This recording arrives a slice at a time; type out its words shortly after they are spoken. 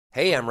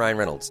Hey, I'm Ryan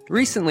Reynolds.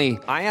 Recently,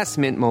 I asked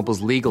Mint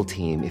Mobile's legal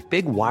team if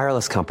big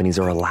wireless companies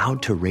are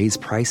allowed to raise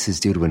prices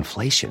due to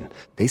inflation.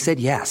 They said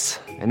yes.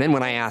 And then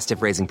when I asked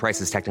if raising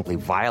prices technically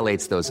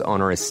violates those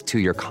onerous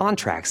two-year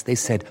contracts, they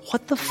said,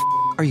 "What the f***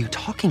 are you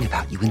talking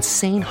about, you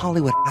insane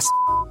Hollywood ass?"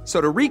 So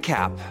to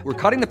recap, we're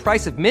cutting the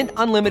price of Mint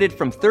Unlimited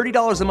from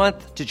 $30 a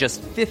month to just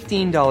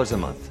 $15 a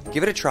month.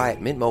 Give it a try at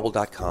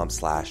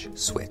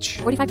mintmobile.com/switch.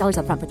 $45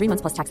 up front for 3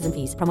 months plus taxes and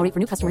fees. Promo rate for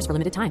new customers for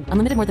limited time.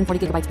 Unlimited more than 40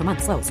 gigabytes per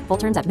month. Slows full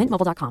terms at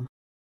mintmobile.com.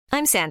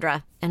 I'm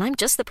Sandra, and I'm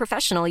just the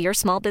professional your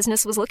small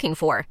business was looking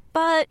for.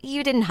 But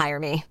you didn't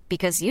hire me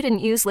because you didn't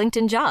use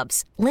LinkedIn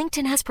Jobs.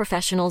 LinkedIn has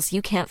professionals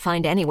you can't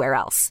find anywhere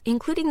else,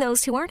 including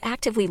those who aren't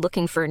actively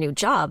looking for a new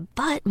job,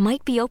 but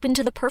might be open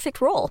to the perfect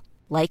role,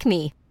 like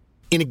me.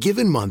 In a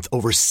given month,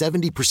 over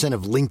 70%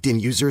 of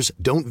LinkedIn users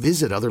don't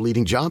visit other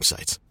leading job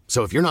sites.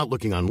 So if you're not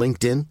looking on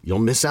LinkedIn, you'll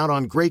miss out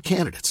on great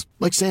candidates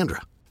like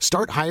Sandra.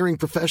 Start hiring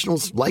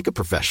professionals like a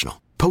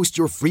professional. Post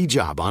your free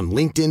job on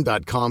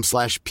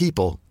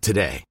linkedin.com/people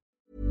today.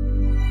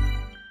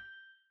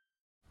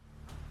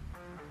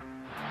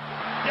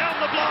 Down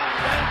the blind,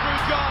 Andrew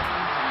John.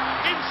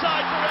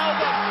 Inside for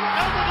Albert.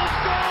 Albert will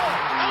score.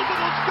 Albert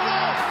will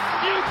score.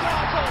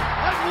 Newcastle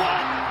have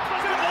won.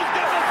 Fiddler's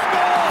going to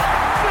score.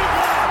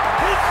 Fiddler,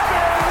 it's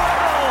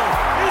farewell.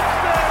 It's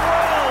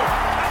farewell.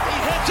 And he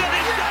hits it.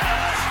 He's got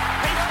it.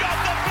 He's got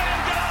the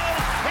field goal.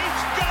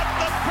 He's got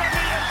the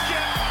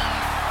premiership.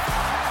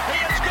 He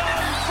has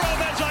gone from,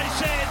 as I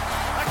said,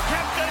 a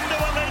captain to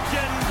a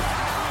legend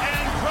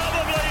and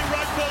probably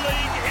rugby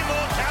league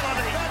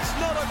immortality. That's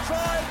not a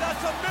try.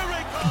 That's a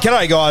miracle.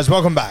 G'day guys,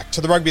 welcome back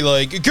to the Rugby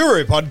League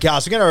Guru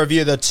podcast. We're going to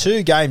review the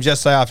two games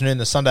yesterday afternoon,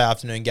 the Sunday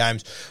afternoon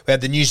games. We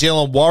had the New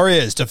Zealand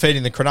Warriors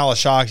defeating the Cronulla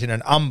Sharks in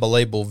an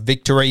unbelievable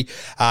victory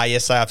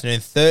yesterday afternoon,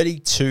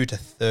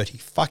 32-30.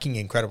 Fucking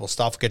incredible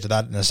stuff. We'll get to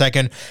that in a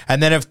second.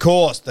 And then, of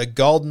course, the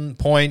Golden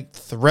Point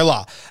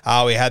thriller.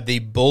 We had the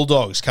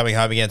Bulldogs coming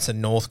home against the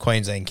North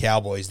Queensland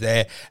Cowboys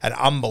there. An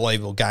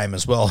unbelievable game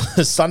as well.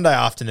 Sunday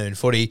afternoon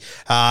footy,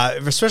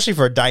 especially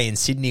for a day in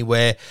Sydney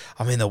where,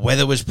 I mean, the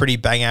weather was pretty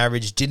bang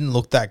average, didn't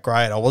look that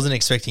great. I wasn't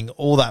expecting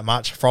all that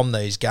much from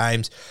these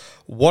games.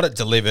 What it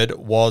delivered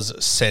was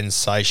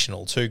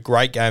sensational. Two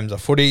great games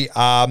of footy.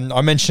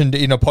 I mentioned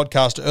in a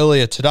podcast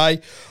earlier today,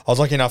 I was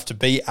lucky enough to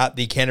be at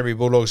the Canterbury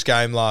Bulldogs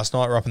game last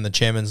night. We're up in the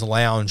Chairman's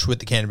Lounge with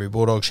the Canterbury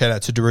Bulldogs. Shout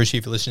out to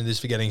Darushi for listening to this,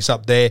 for getting us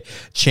up there.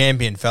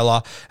 Champion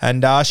fella.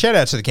 And shout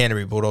out to the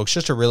Canterbury Bulldogs.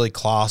 Just a really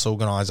class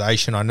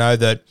organisation. I know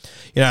that,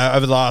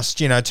 over the last,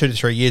 2 to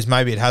 3 years,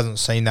 maybe it hasn't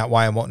seemed that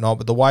way and whatnot,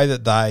 but the way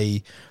that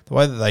they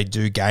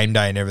do game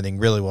day and everything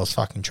really was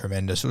fucking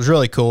tremendous. It was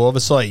really cool.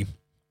 Obviously,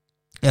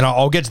 and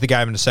I'll get to the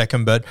game in a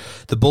second, but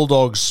the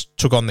Bulldogs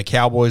took on the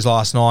Cowboys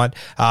last night.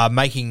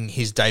 Making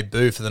his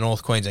debut for the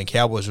North Queensland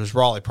Cowboys was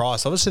Riley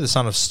Price, obviously the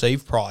son of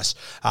Steve Price,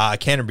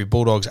 Canterbury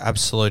Bulldogs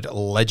absolute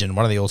legend,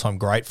 one of the all-time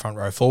great front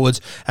row forwards.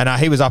 And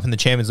he was up in the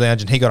Chairman's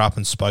Lounge and he got up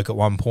and spoke at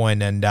one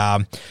point, and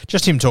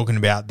just him talking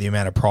about the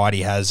amount of pride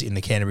he has in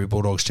the Canterbury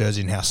Bulldogs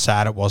jersey and how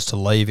sad it was to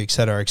leave,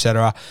 etc.,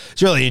 etc.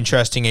 It's really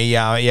interesting. He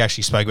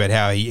actually spoke about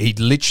how he'd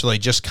literally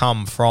just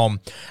come from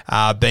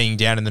being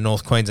down in the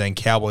North Queensland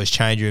Cowboys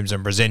change rooms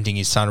and presenting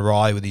his son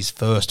Riley with his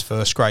first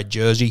grade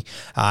jersey,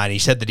 and he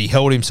said that he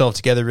held himself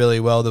together really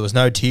well. There was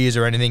no tears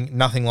or anything,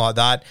 nothing like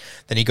that.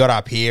 Then he got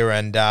up here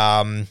and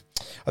I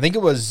think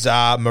it was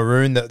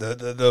Maroon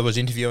that was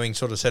interviewing,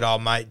 sort of said, "Oh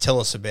mate, tell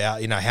us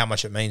about how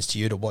much it means to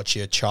you to watch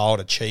your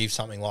child achieve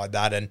something like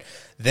that." And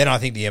then I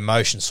think the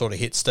emotion sort of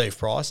hit Steve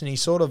Price, and he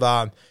sort of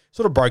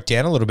broke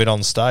down a little bit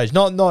on stage.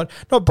 Not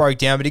broke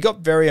down, but he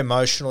got very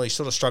emotional. He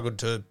sort of struggled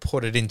to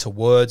put it into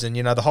words, and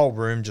the whole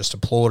room just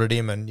applauded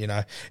him, and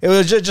it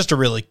was just a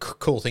really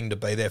cool thing to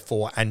be there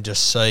for and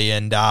just see.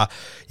 And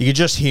you could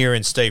just hear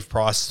in Steve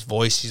Price's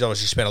voice, he's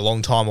obviously spent a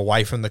long time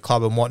away from the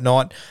club and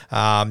whatnot. He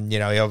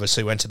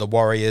obviously went to the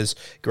Warriors,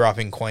 grew up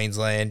in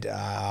Queensland,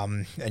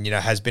 and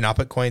has been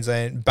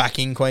back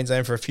in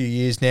Queensland for a few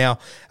years now,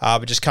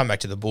 but just come back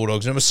to the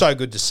Bulldogs, and it was so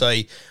good to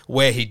see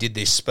where he did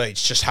this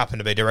speech. Just happened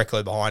to be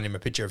directly behind him, a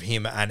picture of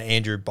him and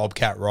Andrew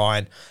Bobcat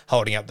Ryan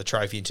holding up the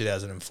trophy in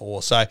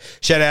 2004. So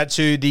shout out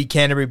to the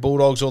Canterbury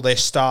Bulldogs, all their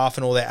staff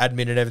and all their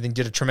admin and everything.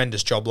 Did a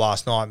tremendous job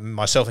last night.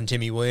 Myself and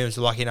Timmy Williams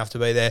were lucky enough to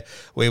be there.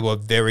 We were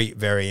very,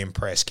 very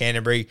impressed.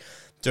 Canterbury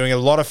doing a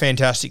lot of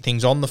fantastic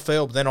things on the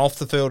field, but then off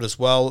the field as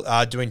well,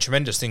 doing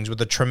tremendous things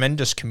with a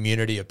tremendous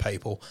community of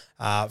people.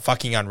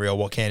 Fucking unreal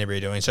what Canterbury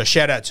are doing. So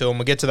shout out to them.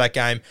 We'll get to that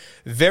game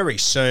very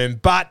soon.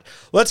 But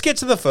let's get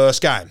to the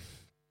first game.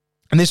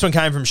 And this one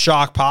came from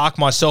Shark Park,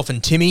 myself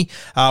and Timmy.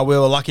 We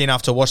were lucky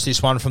enough to watch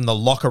this one from the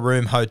Locker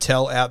Room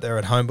Hotel out there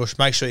at Homebush.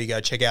 Make sure you go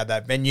check out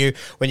that venue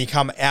when you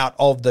come out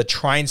of the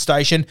train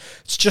station.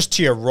 It's just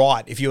to your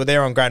right. If you were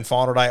there on Grand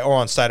Final Day or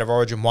on State of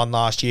Origin 1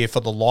 last year for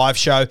the live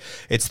show,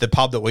 it's the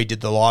pub that we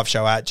did the live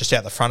show at, just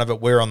out the front of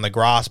it. We're on the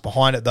grass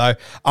behind it, though.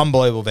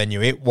 Unbelievable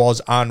venue. It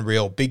was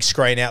unreal. Big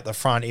screen out the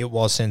front. It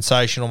was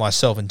sensational.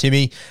 Myself and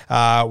Timmy,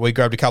 we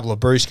grabbed a couple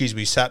of brewskis.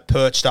 We sat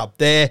perched up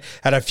there.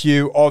 Had a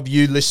few of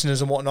you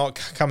listeners and whatnot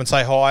come and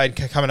say hi and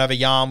come and have a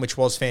yarn, which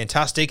was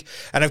fantastic.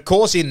 And of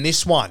course, in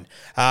this one,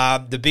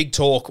 the big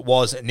talk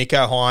was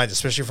Nicho Hynes,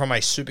 especially from a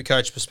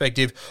Supercoach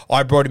perspective.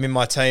 I brought him in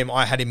my team.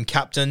 I had him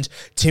captained.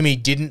 Timmy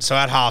didn't. So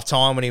at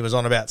halftime, when he was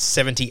on about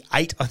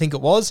 78, I think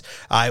it was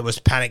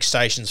panic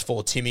stations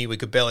for Timmy. We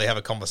could barely have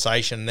a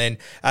conversation. And then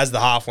as the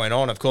half went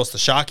on, of course, the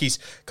Sharkies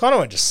kind of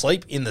went to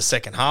sleep in the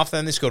second half.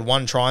 Then they scored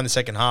one try in the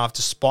second half,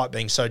 despite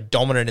being so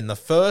dominant in the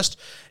first.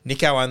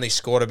 Nicho only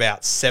scored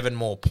about 7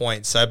 more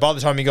points. So by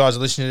the time you guys are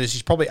listening to this,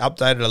 he's probably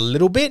updated a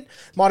little bit.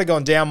 Might have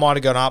gone down, might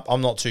have gone up.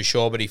 I'm not too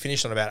sure, but he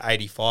finished on about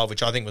 85,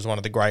 which I think was one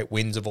of the great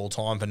wins of all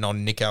time for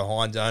non-Nicho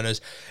Hynes owners.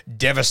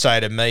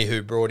 Devastated me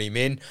who brought him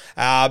in.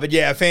 But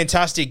yeah, a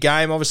fantastic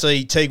game.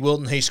 Obviously, Teague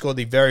Wilton, he scored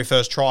the very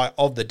first try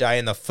of the day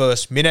in the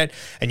first minute,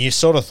 and you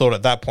sort of thought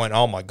at that point,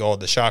 oh my God,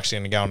 the Sharks are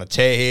going to go on a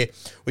tear here.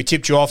 We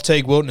tipped you off.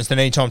 Teague Wilton is the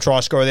anytime try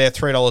scorer there,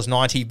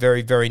 $3.90.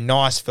 Very, very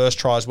nice. First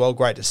try as well.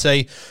 Great to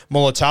see.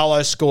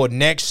 Mulatalo scored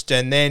next,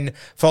 and then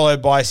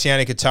followed by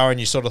Sione Katoa, and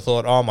you sort of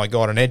thought, oh my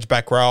God, an edge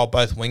back row.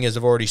 Both wingers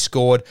have already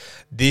scored.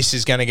 This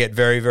is going to get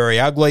very, very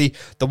ugly.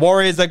 The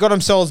Warriors, they got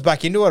themselves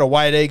back into it. A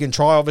Wade Egan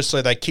try.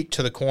 Obviously, they kicked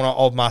to the corner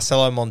of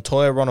Marcelo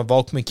Montoya. Ronald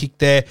Volkman kicked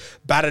there,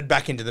 batted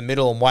back into the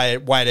middle, and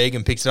Wade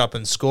Egan picks it up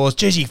and scores.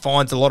 Geez, he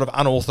finds a lot of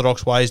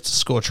unorthodox ways to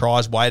score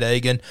tries, Wade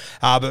Egan,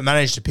 but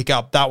managed to pick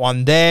up that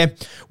one there.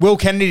 Will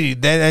Kennedy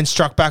then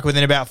struck back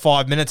within about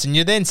 5 minutes, and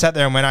you then sat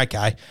there and went,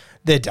 okay,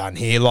 they're done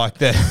here. Like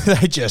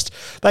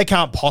they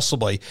can't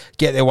possibly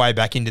get their way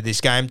back into this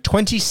game.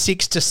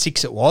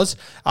 26-6 it was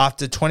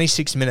after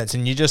 26 minutes,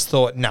 and you just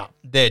thought, no,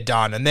 they're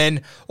done. And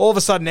then all of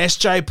a sudden,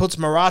 SJ puts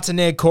Marata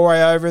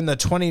Niukore over in the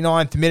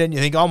 29th minute, and you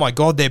think, oh my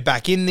God, they're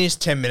back in this.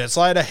 10 minutes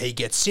later, he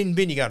gets sin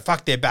bin. You're going,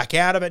 fuck, they're back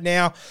out of it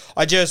now.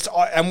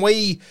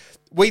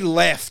 We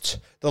left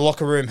the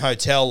locker room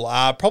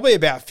hotel probably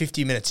about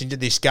 50 minutes into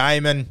this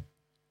game, and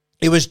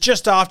it was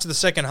just after the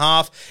second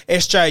half.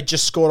 SJ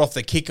just scored off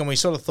the kick, and we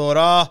sort of thought,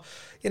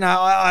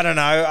 I don't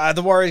know.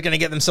 The Warriors going to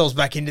get themselves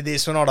back into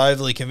this. We're not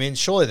overly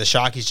convinced. Surely the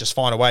Sharkies just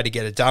find a way to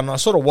get it done. And I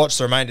sort of watched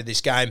the remainder of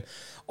this game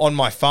on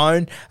my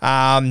phone.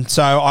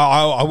 So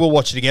I will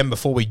watch it again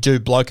before we do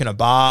Bloke in a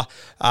Bar.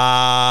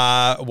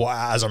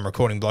 As I'm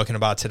recording Bloke in a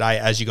Bar today,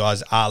 as you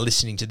guys are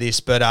listening to this.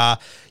 But I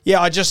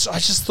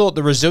just thought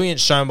the resilience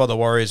shown by the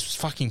Warriors was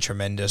fucking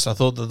tremendous. I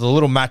thought that the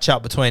little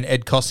matchup between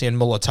Ed Kosi and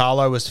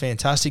Mulatalo was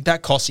fantastic.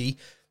 That Kosi,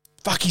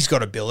 fuck, he's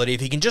got ability.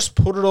 If he can just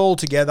put it all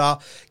together,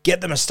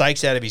 get the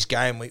mistakes out of his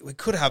game, we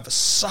could have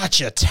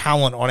such a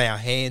talent on our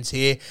hands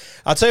here.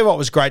 I'll tell you what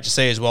was great to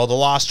see as well, the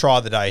last try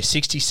of the day,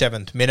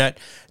 67th minute,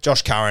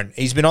 Josh Curran.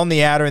 He's been on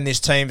the outer in this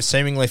team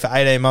seemingly for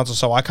 18 months or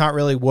so. I can't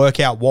really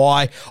work out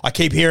why. I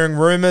keep hearing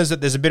rumours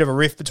that there's a bit of a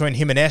rift between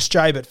him and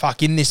SJ, but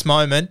fuck, in this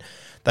moment,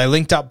 they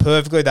linked up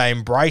perfectly. They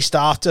embraced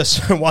after.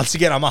 So once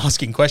again, I'm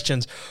asking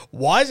questions.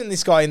 Why isn't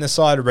this guy in the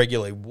side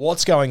regularly?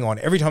 What's going on?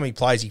 Every time he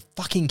plays, he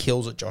fucking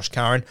kills it, Josh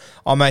Curran.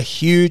 I'm a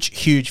huge,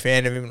 huge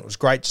fan of him. It was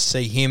great to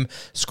see him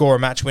score a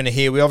match winner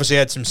here. We obviously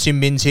had some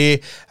sim bins here.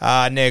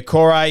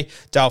 Niukore,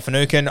 Dale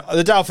Finucane.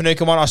 The Dale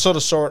Finucane one, I sort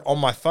of saw it on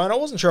my phone. I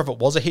wasn't sure if it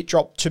was a hit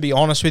drop, to be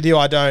honest with you.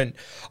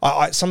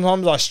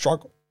 Sometimes I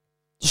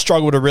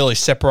struggle to really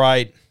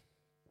separate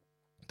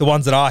the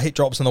ones that are hit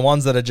drops and the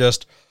ones that are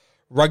just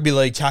rugby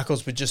league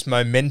tackles with just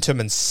momentum,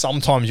 and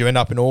sometimes you end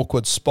up in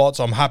awkward spots.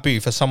 I'm happy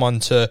for someone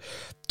to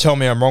tell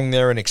me I'm wrong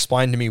there and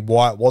explain to me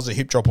why it was a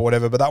hip drop or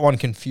whatever, but that one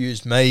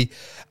confused me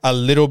a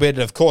little bit.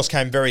 It, of course,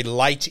 came very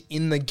late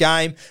in the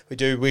game. We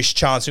do wish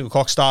Charles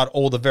Cockstart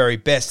all the very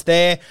best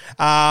there.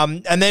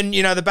 And then,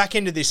 the back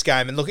end of this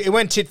game, and look, it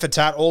went tit for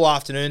tat all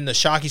afternoon. The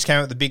Sharkies came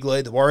out with the big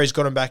lead. The Warriors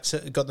got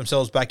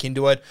themselves back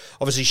into it.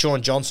 Obviously,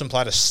 Sean Johnson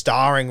played a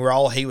starring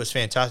role. He was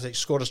fantastic.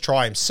 Scored a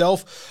try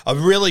himself. A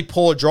really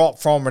poor drop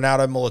from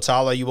Ronaldo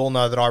Mulatalo. You all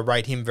know that I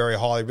rate him very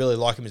highly. Really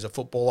like him as a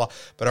footballer,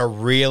 but a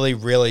really,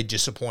 really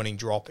disappointing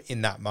drop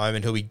in that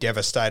moment. He'll be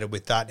devastated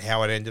with that,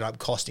 how it ended up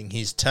costing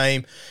his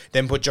team.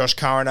 Then put Josh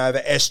Curran over.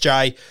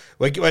 SJ,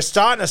 we're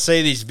starting to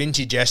see this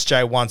vintage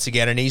SJ once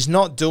again, and he's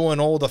not doing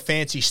all the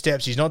fancy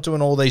steps. He's not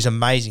doing all these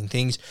amazing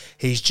things.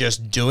 He's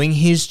just doing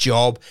his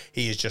job.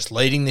 He is just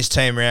leading this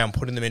team around,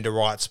 putting them into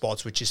right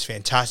spots, which is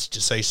fantastic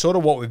to see. Sort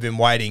of what we've been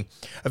waiting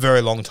a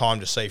very long time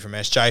to see from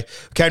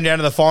SJ. Came down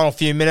to the final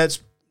few minutes.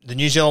 The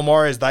New Zealand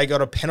Warriors, they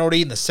got a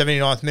penalty in the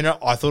 79th minute.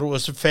 I thought it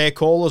was a fair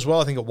call as well.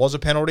 I think it was a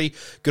penalty.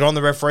 Good on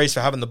the referees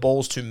for having the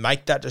balls to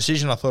make that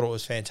decision. I thought it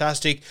was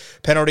fantastic.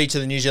 Penalty to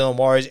the New Zealand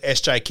Warriors.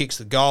 SJ kicks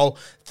the goal.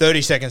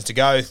 30 seconds to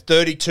go.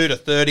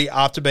 32-30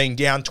 after being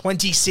down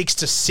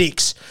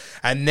 26-6.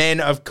 And then,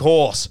 of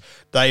course,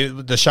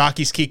 the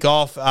Sharkies kick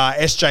off.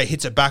 SJ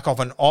hits it back off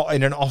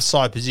in an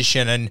offside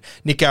position, and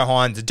Nicho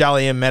Hynes, the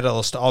Dally M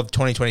medalist of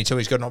 2022,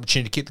 he's got an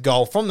opportunity to kick the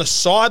goal from the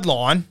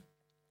sideline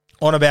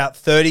on about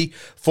 30,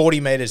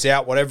 40 metres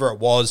out, whatever it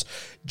was.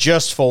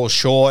 just falls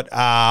short.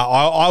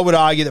 I would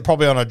argue that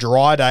probably on a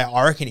dry day,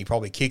 I reckon he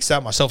probably kicks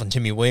that. Myself and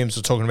Timmy Williams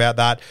were talking about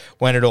that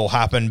when it all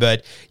happened.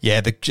 But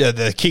yeah,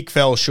 the kick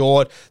fell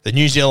short. The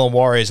New Zealand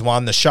Warriors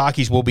won. The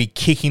Sharkies will be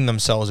kicking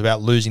themselves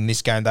about losing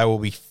this game. They will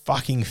be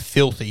fucking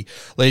filthy,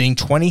 leading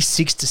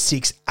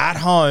 26-6 at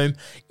home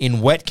in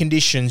wet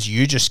conditions.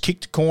 You just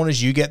kick the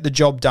corners, you get the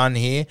job done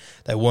here.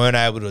 They weren't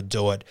able to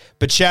do it.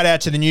 But shout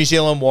out to the New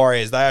Zealand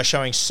Warriors. They are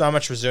showing so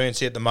much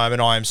resiliency at the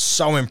moment. I am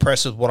so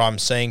impressed with what I'm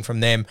seeing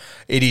from them.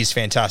 It is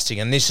fantastic.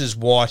 And this is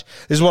what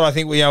I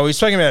think we've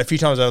spoken about a few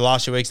times over the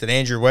last few weeks, that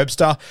Andrew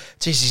Webster,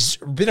 he's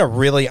been a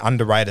really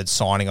underrated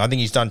signing. I think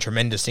he's done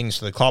tremendous things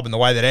for the club, and the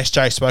way that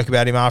SJ spoke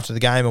about him after the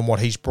game and what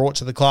he's brought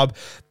to the club.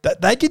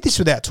 They did this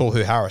without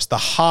Tohu Harris, the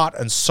heart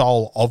and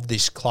soul of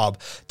this club.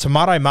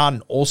 Tamaro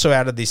Martin also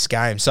out of this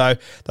game. So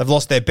they've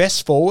lost their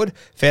best forward.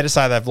 Fair to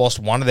say they've lost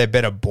one of their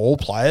better ball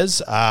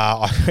players.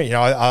 I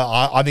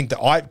think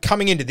that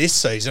coming into this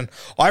season,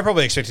 I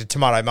probably expected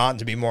Tamaro Martin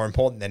to be more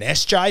important than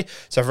SJ.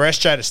 So for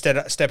SJ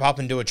to step up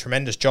and do a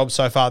tremendous job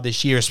so far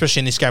this year,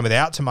 especially in this game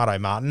without Tamaro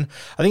Martin,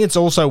 I think it's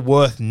also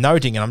worth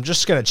noting, and I'm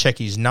just going to check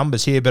his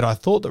numbers here, but I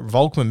thought that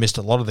Volkman missed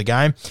a lot of the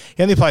game.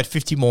 He only played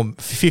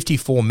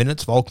 54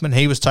 minutes, Volkman.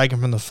 He was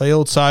taken from the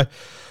field. So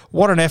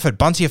what an effort.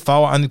 Bunty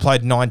Afoa only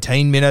played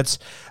 19 minutes.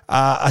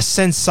 A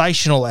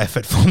sensational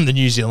effort from the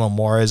New Zealand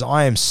Warriors.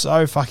 I am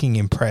so fucking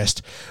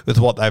impressed with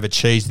what they've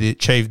achieved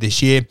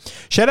this year.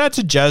 Shout out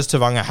to Jazz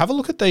Tavanga. Have a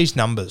look at these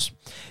numbers.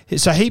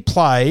 So he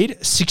played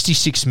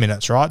 66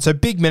 minutes, right? So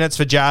big minutes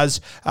for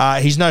Jazz.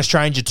 He's no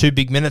stranger to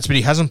big minutes, but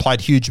he hasn't played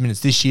huge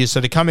minutes this year.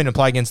 So to come in and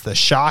play against the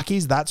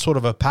Sharkies, that sort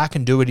of a pack,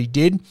 and do what he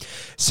did.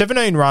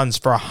 17 runs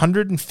for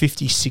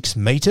 156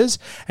 metres,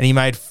 and he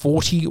made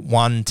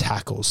 41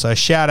 tackles. So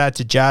shout out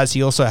to Jazz.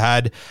 He also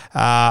had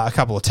a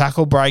couple of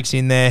tackle breaks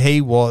in there. He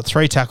was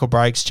 3 tackle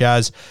breaks,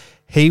 Jazz.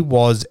 He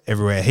was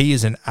everywhere. He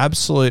is an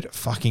absolute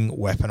fucking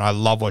weapon. I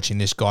love watching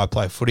this guy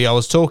play footy. I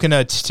was talking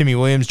to Timmy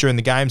Williams during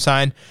the game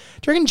saying, do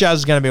you reckon Jazz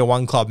is going to be a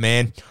one-club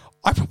man?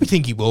 I probably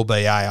think he will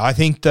be, I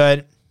think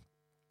that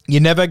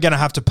you're never going to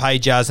have to pay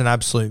Jazz an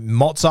absolute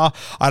mozza.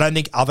 I don't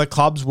think other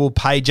clubs will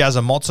pay Jazz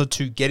a mozza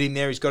to get in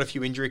there. He's got a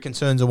few injury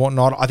concerns and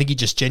whatnot. I think he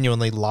just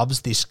genuinely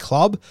loves this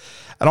club.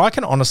 And I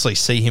can honestly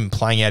see him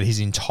playing out his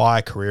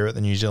entire career at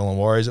the New Zealand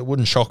Warriors. It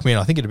wouldn't shock me,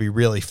 and I think it'd be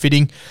really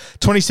fitting.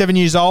 27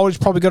 years old. He's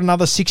probably got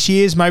another 6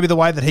 years, maybe the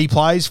way that he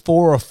plays,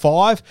 4 or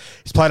 5.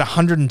 He's played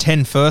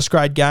 110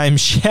 first-grade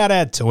games. Shout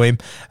out to him.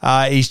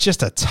 He's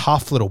just a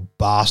tough little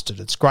bastard.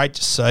 It's great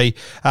to see.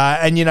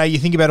 And, you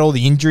think about all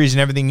the injuries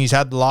and everything he's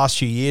had the last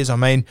few years. I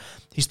mean,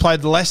 he's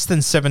played less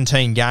than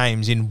 17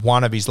 games in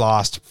one of his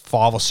last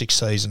 5 or 6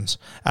 seasons,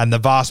 and the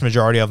vast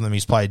majority of them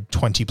he's played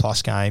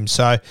 20-plus games.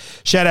 So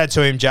shout out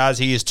to him, Jazz.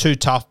 He is too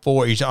tough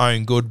for his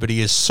own good, but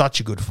he is such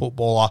a good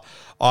footballer.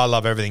 I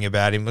love everything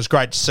about him. It was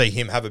great to see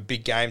him have a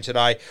big game today.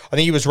 I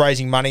think he was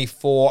raising money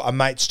for a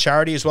mate's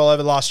charity as well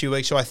over the last few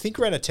weeks, so I think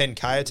ran a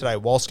 10K today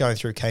whilst going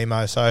through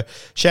chemo. So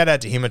shout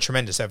out to him, a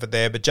tremendous effort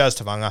there. But Jazz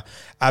Tavanga,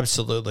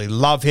 absolutely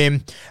love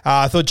him.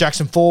 I thought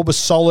Jackson Ford was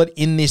solid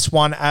in this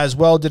one as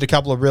well. Did a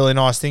couple of really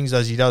nice things,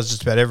 as he does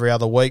just about every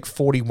other week.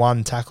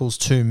 41 tackles,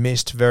 2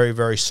 missed. Very,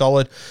 very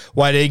solid.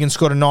 Wade Egan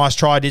scored a nice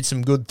try, did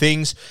some good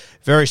things.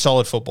 Very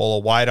solid footballer,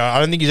 Wade. I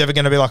don't think he's ever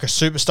going to be like a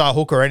superstar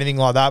hooker or anything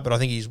like that, but I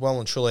think he's well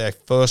and truly a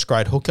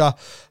first-grade hooker.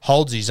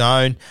 Holds his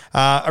own.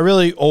 A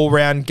really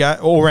all-round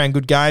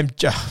good game.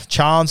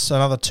 Chance,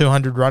 another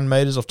 200 run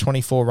meters off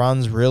 24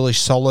 runs. Really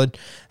solid.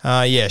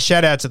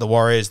 Shout out to the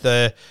Warriors.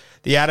 The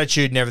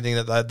attitude and everything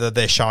that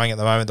they're showing at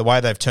the moment, the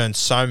way they've turned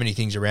so many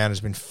things around has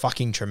been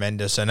fucking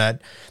tremendous. And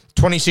at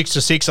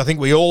 26-6, I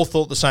think we all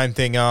thought the same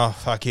thing. Oh,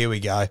 fuck, here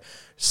we go.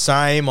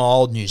 Same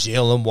old New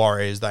Zealand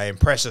Warriors. They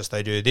impress us.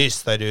 They do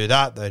this, they do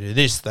that, they do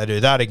this, they do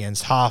that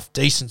against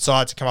half-decent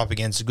sides, come up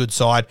against a good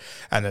side,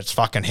 and it's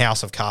fucking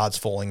house of cards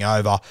falling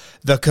over.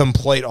 The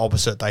complete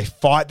opposite. They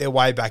fight their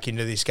way back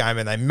into this game,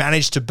 and they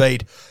manage to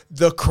beat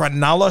the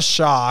Cronulla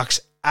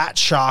Sharks at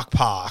Shark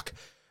Park.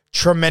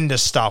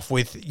 Tremendous stuff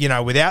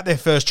without their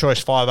first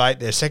choice 5'8",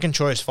 their second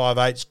choice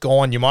 5'8's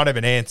gone. You might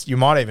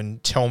even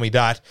tell me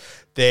that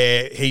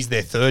he's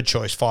their third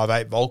choice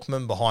 5'8",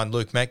 Volkman, behind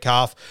Luke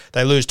Metcalf.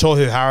 They lose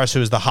Tohu Harris, who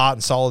is the heart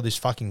and soul of this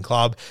fucking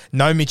club.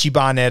 No Mitchie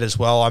Barnett as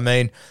well. I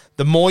mean,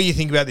 the more you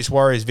think about this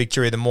Warriors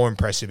victory, the more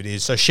impressive it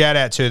is. So shout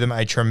out to them,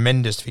 a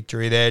tremendous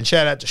victory there. And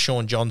shout out to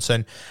Sean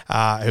Johnson,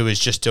 who is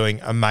just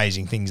doing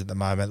amazing things at the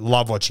moment.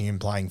 Love watching him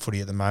playing footy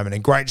at the moment.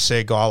 And great to see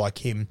a guy like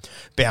him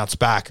bounce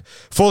back.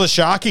 For the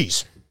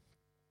Sharkies,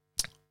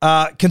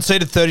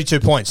 conceded 32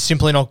 points.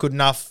 Simply not good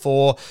enough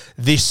for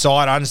this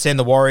side. I understand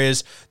the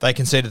Warriors, they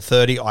conceded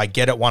 30. I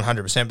get it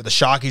 100%. But the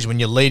Sharkies, when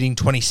you're leading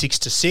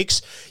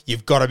 26-6,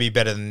 you've got to be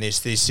better than this.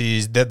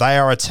 They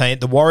are a team.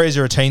 The Warriors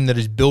are a team that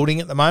is building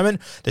at the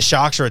moment. The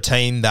Sharks are a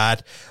team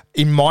that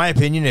in my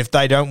opinion, if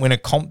they don't win a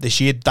comp this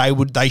year,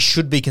 they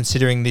should be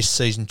considering this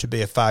season to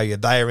be a failure.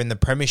 They are in the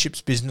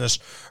premierships business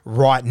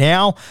right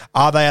now.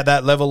 Are they at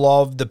that level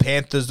of the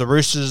Panthers, the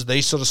Roosters,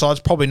 these sort of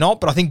sides? Probably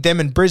not, but I think them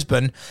and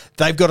Brisbane,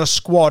 they've got a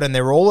squad and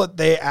they're all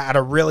at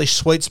a really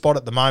sweet spot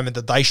at the moment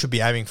that they should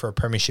be aiming for a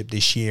premiership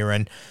this year.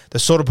 And the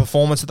sort of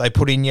performance that they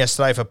put in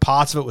yesterday, for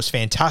parts of it, was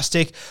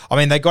fantastic. I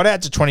mean, they got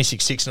out to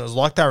 26-6 and it was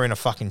like they were in a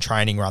fucking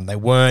training run. They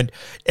weren't.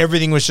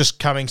 Everything was just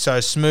coming so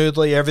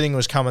smoothly. Everything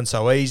was coming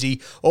so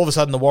easy. All of a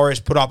sudden, the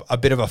Warriors put up a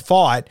bit of a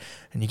fight,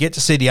 and you get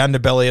to see the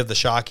underbelly of the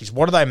Sharkies.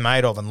 What are they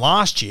made of? And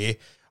last year,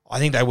 I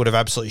think they would have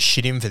absolutely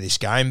shit him for this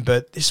game.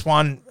 But this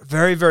one,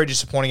 very, very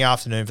disappointing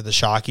afternoon for the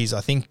Sharkies.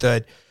 I think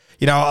that,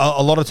 you know,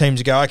 a lot of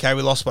teams go, okay,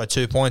 we lost by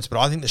 2 points, but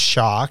I think the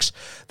Sharks,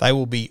 they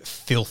will be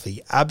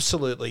filthy,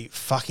 absolutely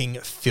fucking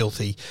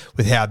filthy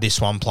with how this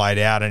one played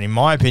out. And in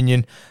my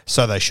opinion,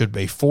 so they should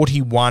be.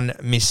 41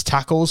 missed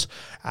tackles,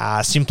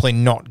 simply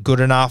not good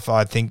enough.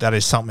 I think that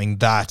is something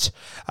that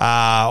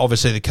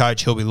obviously the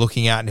coach, he'll be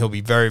looking at and he'll be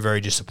very,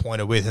 very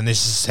disappointed with. And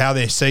this is how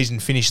their season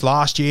finished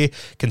last year,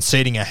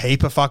 conceding a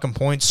heap of fucking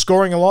points,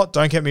 scoring a lot,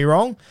 don't get me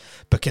wrong,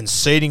 but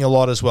conceding a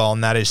lot as well,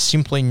 and that is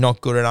simply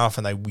not good enough,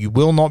 and you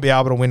will not be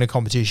able to win a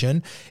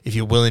competition if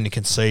you're willing to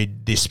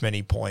concede this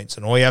many points.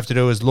 And all you have to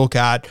do is look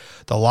at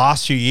the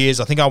last few years.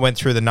 I think I went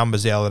through the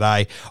numbers the other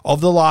day.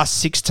 Of the last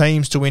 6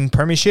 teams to win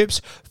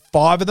premierships,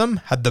 5 of them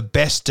had the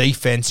best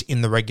defense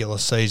in the regular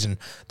season.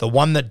 The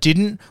one that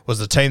didn't was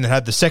the team that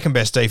had the second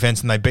best defense,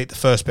 and they beat the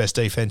first best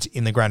defense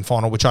in the grand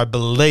final, which I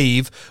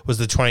believe was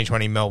the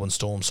 2020 Melbourne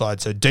Storm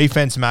side. So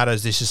defense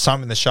matters. This is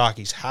something the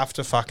Sharkies have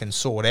to fucking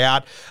sort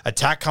out.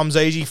 Attack comes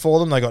easy for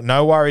them. They got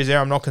no worries there.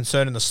 I'm not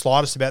concerned in the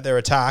slightest about their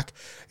attack.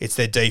 It's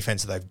their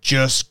defense. They've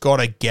just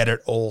got to get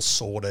it all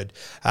sorted.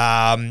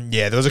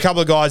 There was a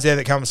couple of guys there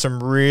that come with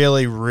some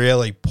really,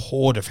 really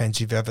poor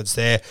defensive efforts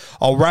there.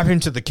 I'll wrap him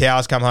to the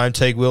cows come home.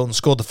 Teague Wilton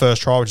scored the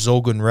first try, which is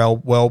all good and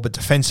well, but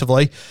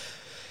defensively,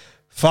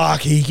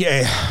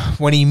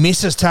 when he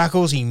misses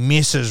tackles, he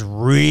misses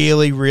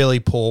really, really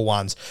poor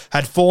ones.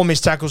 Had 4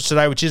 missed tackles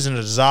today, which isn't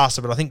a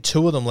disaster, but I think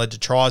 2 of them led to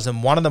tries,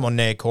 and one of them on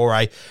Nair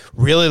Corey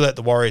really let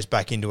the Warriors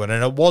back into it.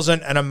 And it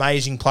wasn't an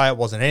amazing play. It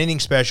wasn't anything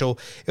special.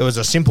 It was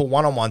a simple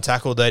one-on-one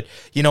tackle that,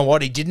 you know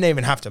what, he didn't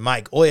even have to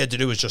make. All he had to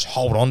do was just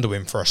hold on to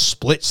him for a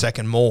split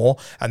second more,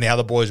 and the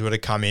other boys would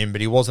have come in,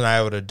 but he wasn't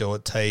able to do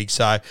it, Teague.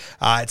 So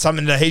it's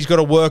something that he's got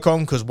to work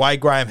on, because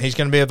Wade Graham, he's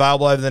going to be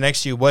available over the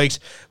next few weeks.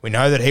 We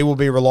know that he will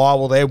be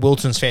reliable there.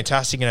 Wilton's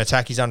fantastic in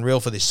attack. He's unreal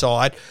for this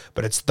side.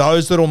 But it's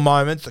those little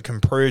moments that can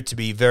prove to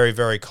be very,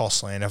 very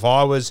costly. And if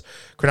I was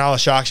Cronulla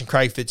Sharks and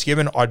Craig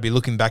Fitzgibbon, I'd be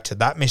looking back to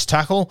that missed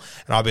tackle,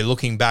 and I'd be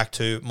looking back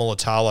to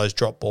Mulatalo's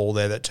drop ball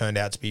there that turned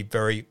out to be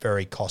very,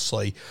 very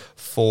costly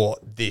for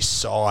this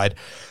side.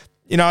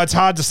 You know, it's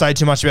hard to say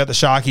too much about the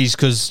Sharkies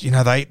because, you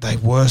know, they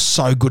were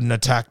so good in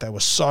attack. They were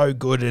so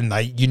good, and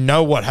you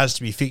know what has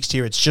to be fixed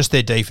here. It's just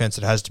their defense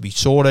that has to be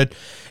sorted.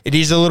 It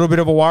is a little bit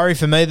of a worry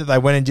for me that they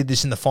went and did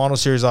this in the final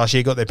series last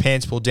year, got their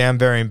pants pulled down,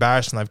 very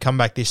embarrassed, and they've come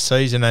back this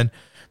season, and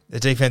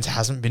the defense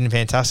hasn't been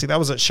fantastic. That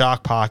was at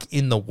Shark Park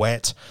in the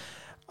wet.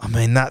 I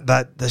mean,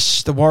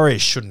 the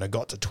Warriors shouldn't have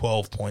got to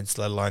 12 points,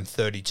 let alone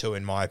 32,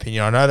 in my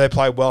opinion. I know they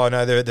played well. I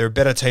know they're a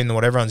better team than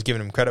what everyone's giving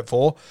them credit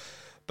for.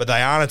 But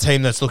they aren't a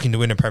team that's looking to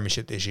win a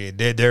premiership this year.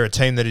 They're a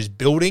team that is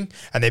building,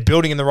 and they're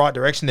building in the right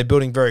direction. They're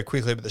building very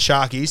quickly. But the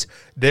Sharkies,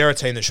 they're a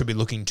team that should be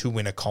looking to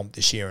win a comp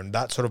this year, and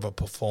that sort of a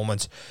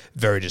performance,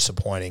 very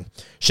disappointing.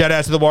 Shout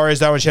out to the Warriors,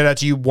 though, and shout out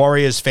to you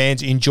Warriors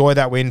fans. Enjoy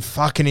that win.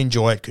 Fucking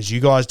enjoy it, because you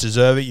guys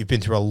deserve it. You've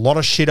been through a lot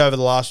of shit over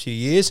the last few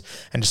years,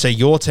 and to see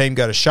your team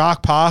go to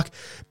Shark Park,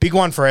 big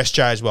one for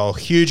SJ as well.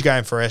 Huge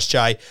game for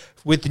SJ.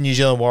 With the New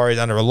Zealand Warriors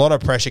under a lot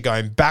of pressure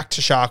going back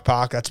to Shark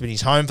Park. That's been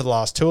his home for the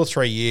last 2 or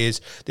 3 years.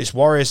 This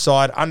Warriors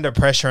side under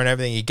pressure and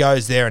everything. He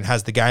goes there and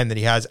has the game that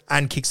he has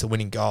and kicks the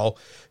winning goal.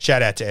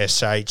 Shout out to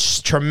SH.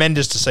 It's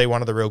tremendous to see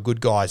one of the real good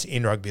guys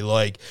in rugby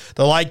league.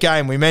 The late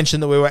game, we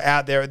mentioned that we were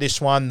out there at this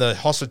one. The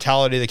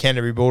hospitality of the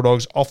Canterbury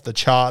Bulldogs off the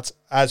charts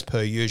as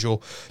per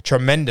usual.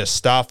 Tremendous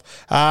stuff.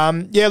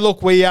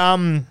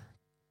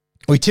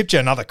 We tipped you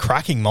another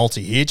cracking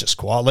multi here, just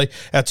quietly.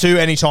 Our 2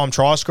 anytime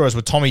try scorers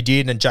were Tommy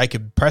Dearden and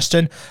Jacob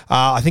Preston.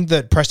 I think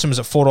that Preston was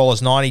at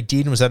 $4.90.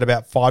 Dearden was at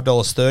about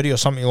 $5.30 or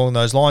something along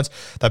those lines.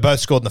 They both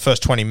scored in the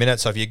first 20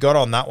 minutes. So if you got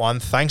on that one,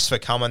 thanks for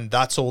coming.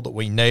 That's all that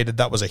we needed.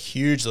 That was a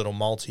huge little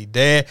multi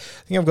there.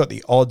 I think I've got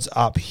the odds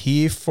up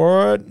here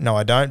for it. No,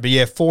 I don't. But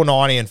yeah,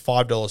 $4.90 and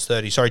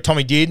 $5.30. Sorry,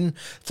 Tommy Dearden,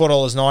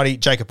 $4.90.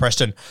 Jacob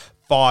Preston,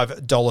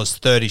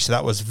 $5.30. So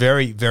that was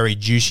very, very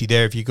juicy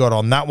there if you got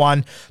on that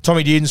one.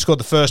 Tommy Dearden scored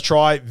the first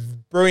try.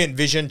 Brilliant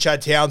vision.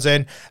 Chad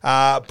Townsend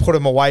put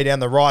him away down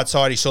the right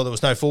side. He saw there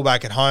was no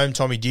fullback at home.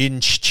 Tommy Dearden,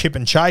 chip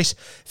and chase.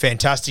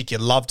 Fantastic.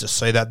 You'd love to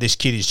see that. This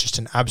kid is just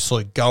an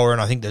absolute goer,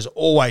 and I think there's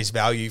always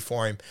value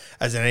for him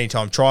as an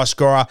anytime try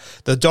scorer.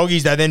 The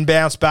Doggies, they then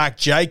bounce back.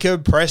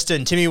 Jacob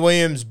Preston, Timmy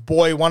Williams,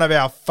 boy, one of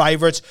our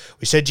favourites.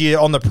 We said to you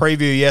on the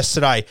preview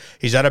yesterday,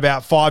 he's at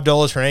about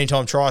 $5 for an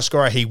anytime try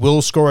scorer. He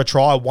will score a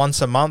try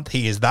once a month.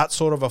 He is that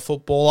sort of a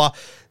footballer.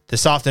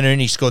 This afternoon,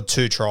 he scored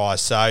 2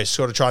 tries. So he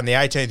scored a try in the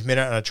 18th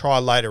minute and a try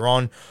later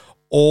on.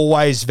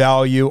 Always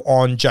value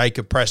on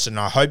Jacob Preston.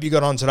 I hope you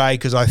got on today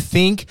because I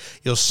think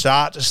you'll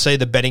start to see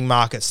the betting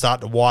market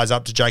start to wise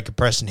up to Jacob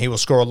Preston. He will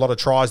score a lot of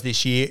tries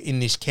this year in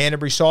this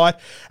Canterbury side,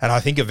 and I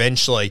think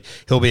eventually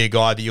he'll be a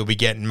guy that you'll be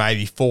getting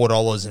maybe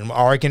 $4. And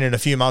I reckon in a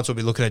few months we'll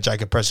be looking at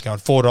Jacob Preston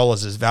going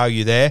 $4 is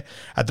value there.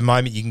 At the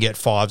moment you can get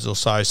 5s or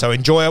so. So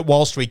enjoy it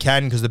whilst we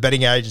can because the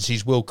betting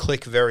agencies will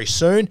click very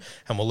soon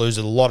and we'll lose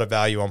a lot of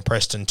value on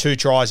Preston. 2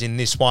 tries in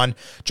this one.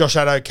 Josh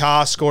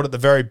Addo-Carr scored at the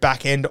very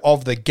back end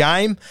of the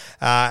game.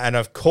 And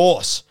of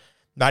course,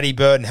 Matty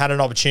Burton had an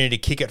opportunity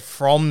to kick it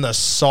from the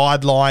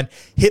sideline,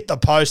 hit the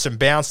post and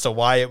bounced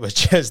away. It was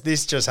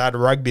this just had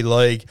rugby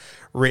league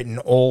written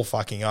all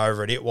fucking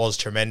over it. It was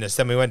tremendous.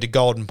 Then we went to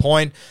Golden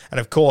Point, and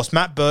of course,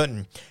 Matt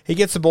Burton, he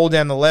gets the ball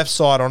down the left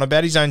side on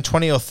about his own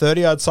 20 or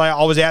 30, I'd say.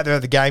 I was out there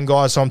at the game,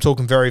 guys, so I'm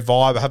talking very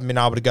vibe. I haven't been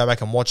able to go back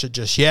and watch it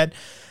just yet.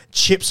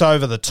 Chips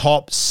over the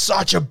top.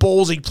 Such a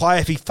ballsy play.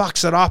 If he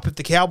fucks it up, if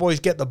the Cowboys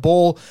get the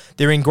ball,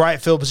 they're in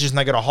great field position.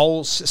 They got a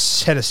whole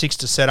set of 6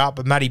 to set up.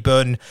 But Matty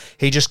Burton,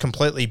 he just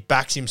completely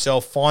backs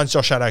himself, finds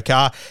Josh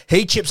Addo-Carr.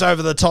 He chips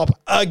over the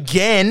top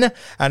again.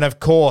 And of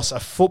course, a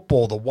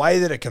football, the way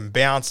that it can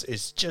bounce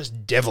is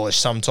just devilish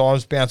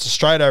sometimes. Bounces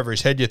straight over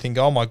his head. You think,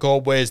 oh my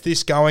God, where's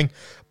this going?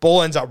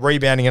 Ball ends up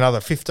rebounding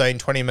another 15,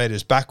 20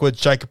 metres backwards.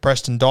 Jacob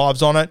Preston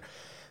dives on it.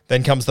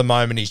 Then comes the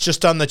moment. He's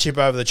just done the chip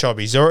over the chop.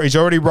 He's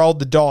already rolled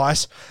the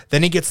dice.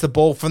 Then he gets the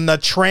ball from the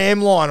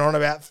tram line on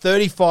about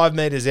 35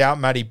 metres out.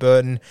 Matty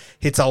Burton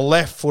hits a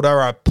left footer,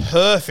 a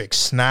perfect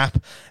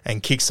snap,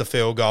 and kicks the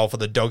field goal for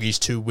the Doggies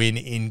to win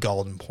in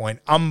Golden Point.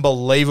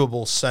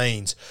 Unbelievable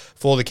scenes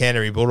for the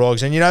Canterbury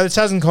Bulldogs. And, this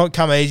hasn't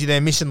come easy.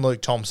 They're missing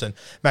Luke Thompson.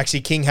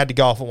 Maxi King had to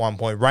go off at one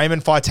point.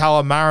 Raymond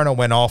Faitala-Mariner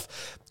went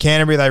off.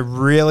 Canterbury, they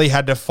really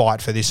had to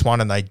fight for this one,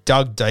 and they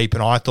dug deep,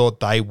 and I thought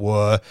they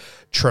were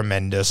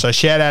tremendous. So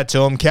shout out to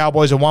them.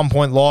 Cowboys, a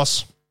 1-point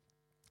loss.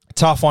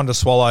 Tough one to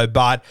swallow,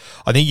 but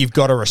I think you've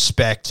got to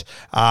respect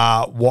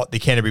what the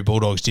Canterbury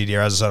Bulldogs did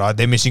here. As I said,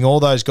 they're missing all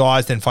those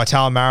guys. Then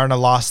Faitala-Mariner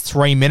last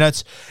 3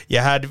 minutes. You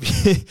had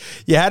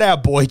our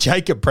boy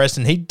Jacob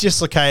Preston. He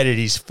dislocated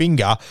his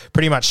finger,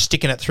 pretty much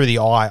sticking it through the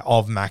eye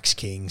of Max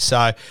King.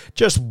 So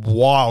just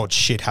wild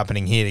shit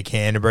happening here to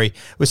Canterbury.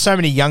 With so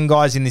many young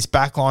guys in this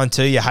back line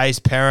too. Your Hayes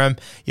Perham,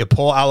 your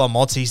Paul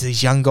Alamotzis,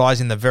 these young guys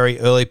in the very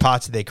early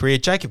parts of their career.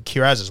 Jacob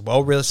Kiraz as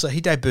well, really. So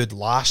he debuted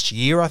last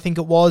year, I think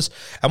it was.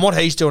 And what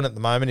he's doing at the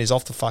moment is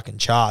off the fucking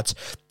charts.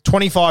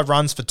 25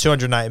 runs for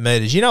 208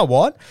 metres. You know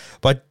what?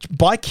 But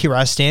by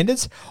Kiraz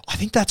standards, I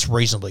think that's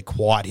reasonably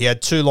quiet. He had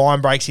 2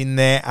 line breaks in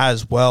there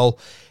as well.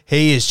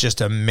 He is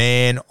just a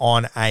man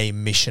on a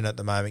mission at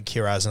the moment,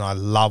 Kiraz, and I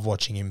love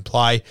watching him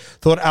play.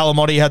 Thought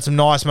Alamotti had some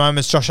nice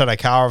moments. Josh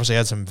Addo-Carr obviously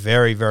had some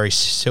very, very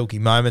silky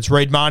moments.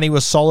 Reed Mahoney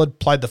was solid,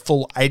 played the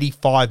full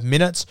 85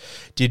 minutes,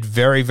 did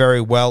very,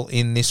 very well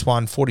in this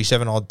one.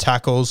 38 odd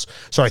tackles.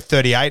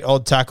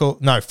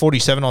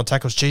 47 odd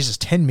tackles. Jesus,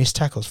 10 missed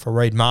tackles for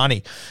Reed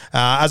Mahoney.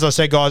 As I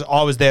said, guys,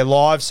 I was there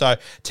live, so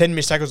 10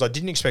 missed tackles. I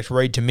didn't expect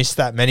Reed to miss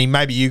that many.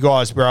 Maybe you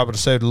guys were able to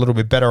see it a little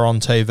bit better on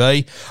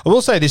TV. I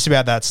will say this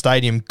about that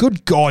stadium.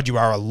 Good God, you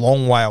are a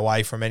long way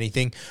away from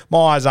anything. My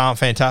eyes aren't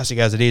fantastic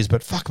as it is,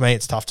 but fuck me,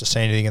 it's tough to see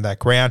anything in that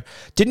ground.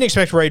 Didn't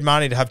expect Reed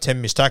Mahoney to have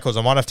 10 missed tackles.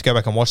 I might have to go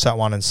back and watch that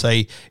one and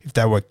see if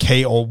they were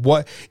key or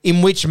what,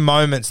 in which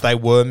moments they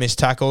were missed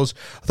tackles.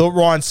 I thought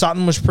Ryan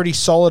Sutton was pretty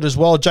solid as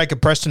well. Jacob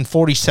Preston,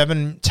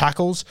 47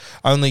 tackles,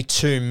 only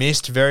 2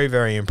 missed. Very,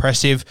 very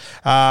impressive.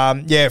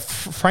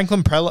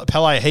 Franklin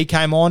Pele, he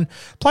came on,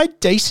 played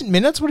decent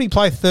minutes. Would he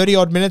play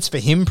 30-odd minutes for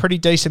him? Pretty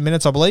decent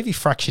minutes. I believe he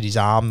fractured his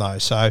arm, though,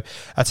 so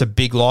that's a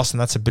big loss,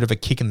 and that's a bit of a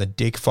kick in the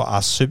dick for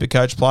us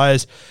Supercoach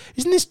players.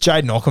 Isn't this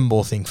Jaden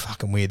Ockenball thing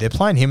fucking weird? They're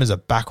playing him as a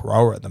back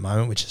rower at the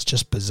moment, which is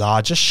just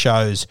bizarre. Just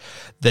shows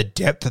the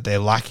depth that they're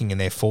lacking in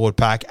their forward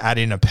pack. Add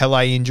in a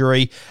Pele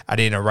injury, add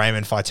in a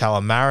Raymond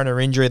Faitala-Mariner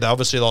injury. They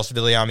obviously lost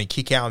Viliami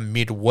Kikau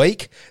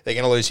midweek. They're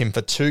going to lose him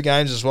for 2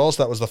 games as well,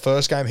 so that was the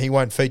first game. He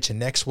won't feature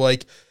next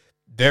week.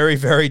 Very,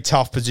 very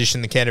tough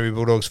position the Canterbury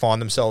Bulldogs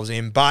find themselves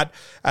in. But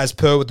as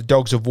per with the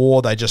Dogs of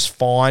War, they just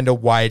find a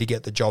way to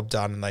get the job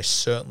done, and they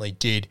certainly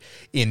did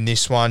in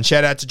this one.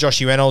 Shout out to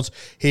Joshy Reynolds,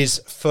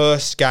 his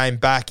first game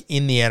back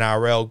in the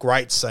NRL.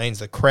 Great scenes,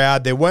 the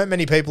crowd. There weren't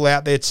many people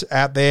out there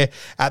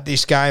at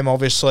this game,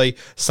 obviously.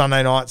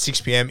 Sunday night, 6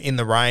 p.m. in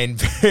the rain.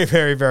 Very,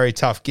 very, very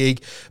tough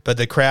gig. But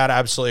the crowd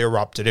absolutely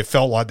erupted. It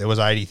felt like there was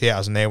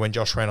 80,000 there when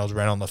Josh Reynolds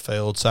ran on the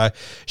field. So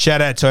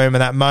shout out to him.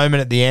 And that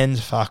moment at the end,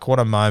 fuck, what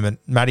a moment.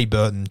 Matty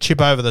Burton,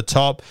 chip over the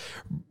top,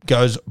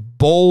 goes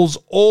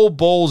all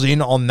balls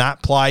in on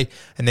that play,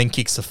 and then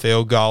kicks the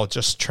field goal.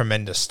 Just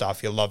tremendous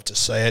stuff. You'll love to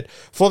see it.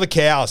 For the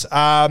Cows,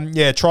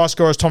 try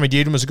scorers, Tommy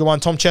Dearden was a good one.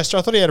 Tom Chester,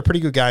 I thought he had a pretty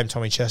good game,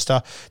 Tommy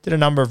Chester. Did a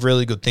number of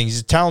really good things.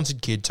 He's a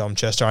talented kid, Tom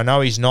Chester. I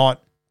know he's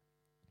not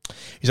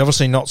He's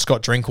obviously not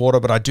Scott Drinkwater,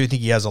 but I do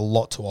think he has a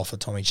lot to offer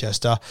Tommy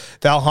Chester.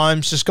 Val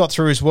Holmes just got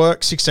through his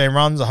work, 16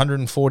 runs,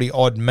 140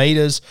 odd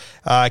metres,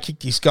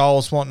 kicked his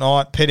goals,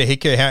 whatnot. Peter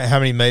Hiku, how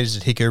many metres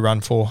did Hiku run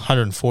for?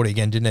 140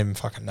 again, didn't even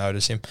fucking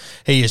notice him.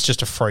 He is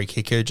just a freak,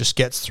 Hiku, just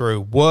gets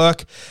through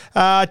work.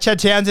 Chad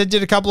Townsend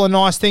did a couple of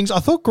nice things. I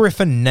thought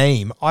Griffin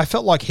Neame, I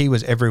felt like he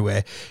was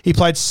everywhere. He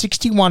played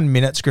 61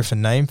 minutes,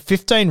 Griffin Neame,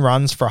 15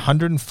 runs for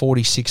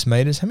 146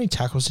 metres. How many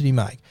tackles did he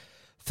make?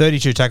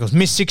 32 tackles.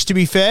 Missed 6 to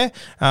be fair,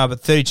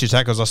 but 32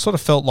 tackles. I sort of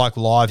felt like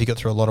live he got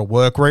through a lot of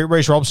work.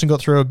 Reece Robson got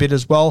through a bit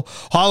as well.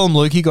 Hylam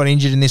Lukey got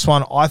injured in this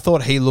one. I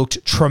thought he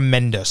looked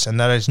tremendous, and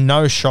that is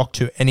no shock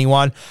to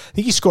anyone. I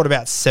think he scored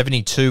about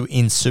 72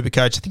 in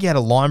Supercoach. I think he had a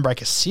line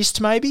break assist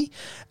maybe,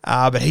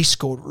 but he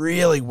scored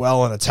really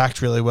well and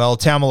attacked really well.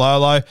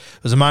 Taumalolo, there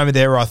was a moment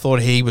there where I thought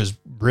he was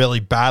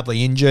really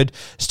badly injured.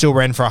 Still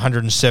ran for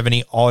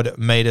 170 odd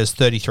metres,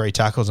 33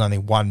 tackles, only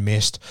 1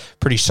 missed.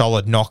 Pretty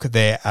solid knock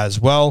there as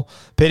well.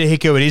 Peter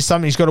Hiku, it is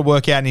something he's got to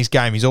work out in his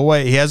game.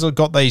 He has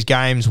got these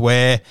games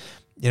where,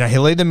 you know,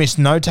 he'll either miss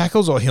no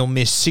tackles or he'll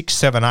miss 6,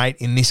 7, 8.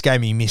 In this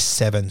game, he missed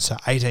 7. So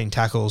 18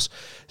 tackles,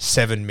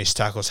 7 missed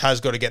tackles. Has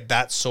got to get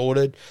that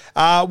sorted.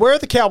 Where are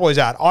the Cowboys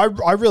at? I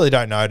really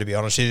don't know, to be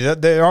honest with you.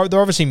 They're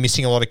obviously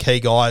missing a lot of key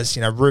guys.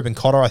 You know, Reuben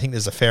Cotter, I think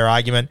there's a fair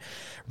argument.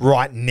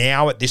 Right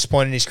now, at this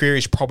point in his career,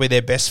 he's probably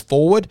their best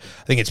forward.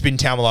 I think it's been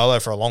Taumalolo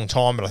for a long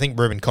time, but I think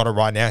Reuben Cotter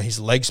right now, his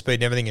leg speed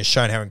and everything has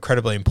shown how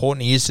incredibly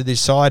important he is to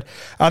this side.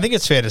 I think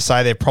it's fair to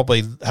say they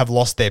probably have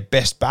lost their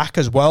best back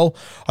as well.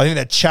 I think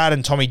that Chad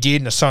and Tommy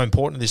Dearden are so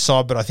important to this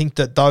side, but I think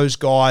that those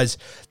guys,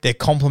 they're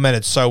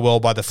complemented so well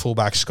by the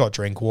fullback, Scott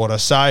Drinkwater.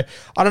 So, I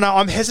don't know.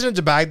 I'm hesitant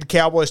to bag the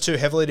Cowboys too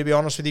heavily, to be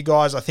honest with you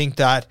guys. I think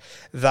that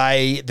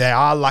they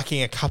are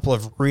lacking a couple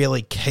of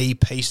really key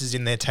pieces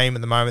in their team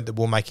at the moment that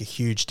will make a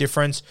huge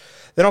difference.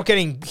 They're not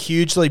getting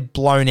hugely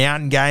blown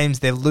out in games.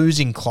 They're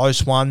losing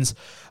close ones.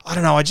 I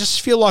don't know. I just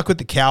feel like with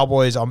the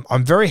Cowboys,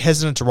 I'm very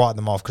hesitant to write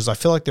them off because I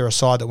feel like they're a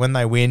side that when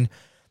they win,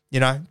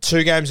 you know,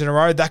 2 games in a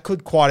row, that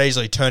could quite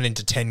easily turn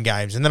into 10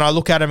 games. And then I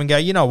look at them and go,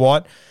 you know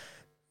what?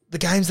 The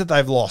games that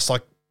they've lost,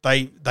 like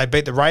they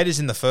beat the Raiders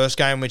in the first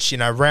game, which, you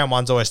know, round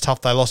one's always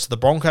tough. They lost to the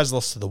Broncos,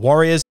 lost to the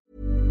Warriors.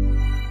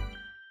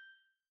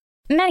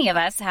 Many of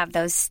us have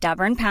those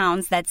stubborn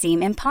pounds that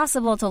seem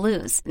impossible to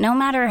lose, no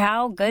matter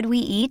how good we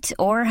eat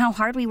or how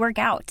hard we work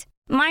out.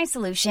 My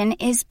solution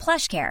is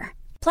PlushCare.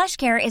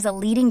 PlushCare is a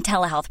leading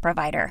telehealth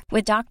provider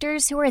with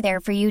doctors who are there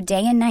for you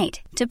day and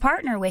night to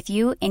partner with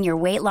you in your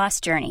weight loss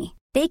journey.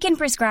 They can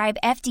prescribe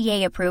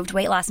FDA-approved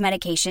weight loss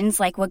medications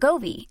like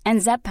Wegovy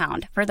and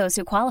Zepbound for those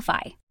who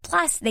qualify.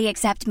 Plus, they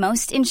accept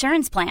most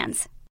insurance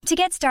plans. To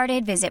get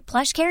started, visit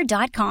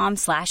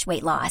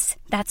plushcare.com/weightloss.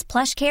 That's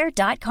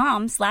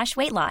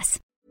plushcare.com/weightloss.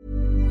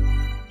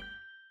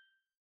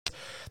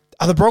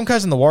 Are the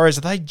Broncos and the Warriors,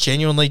 are they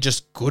genuinely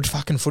just good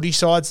fucking footy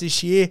sides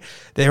this year?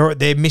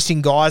 They're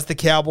missing guys, the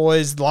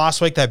Cowboys.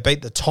 Last week they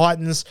beat the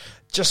Titans,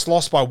 just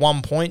lost by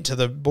 1 point to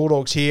the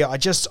Bulldogs here. I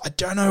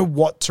don't know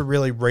what to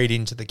really read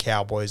into the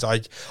Cowboys.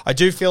 I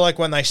do feel like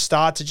when they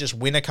start to just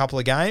win a couple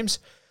of games,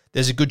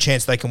 there's a good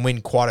chance they can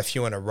win quite a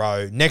few in a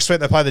row. Next week,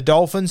 they play the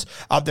Dolphins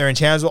up there in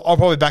Townsville. I'll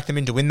probably back them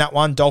in to win that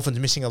one. Dolphins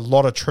missing a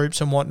lot of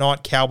troops and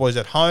whatnot. Cowboys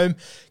at home.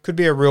 Could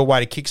be a real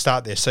way to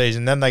kickstart their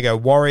season. Then they go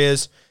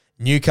Warriors,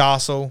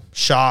 Newcastle,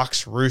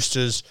 Sharks,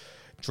 Roosters,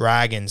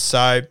 Dragons.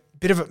 So,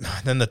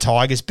 then the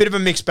Tigers. Bit of a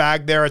mixed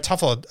bag. There are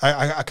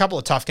a couple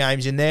of tough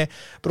games in there,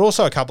 but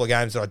also a couple of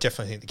games that I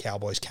definitely think the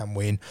Cowboys can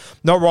win.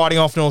 Not writing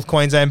off North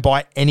Queensland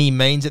by any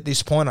means at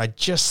this point. I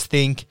just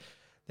think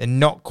they're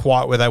not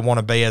quite where they want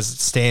to be as it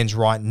stands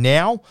right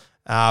now.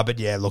 But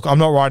yeah, look, I'm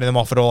not writing them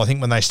off at all. I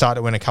think when they start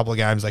to win a couple of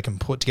games, they can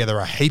put together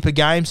a heap of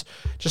games.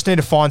 Just need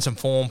to find some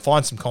form,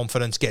 find some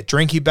confidence, get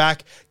Drinky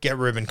back, get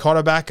Reuben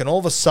Cotter back, and all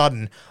of a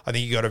sudden, I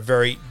think you got a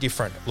very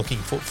different looking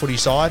footy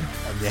side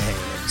on your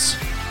hands.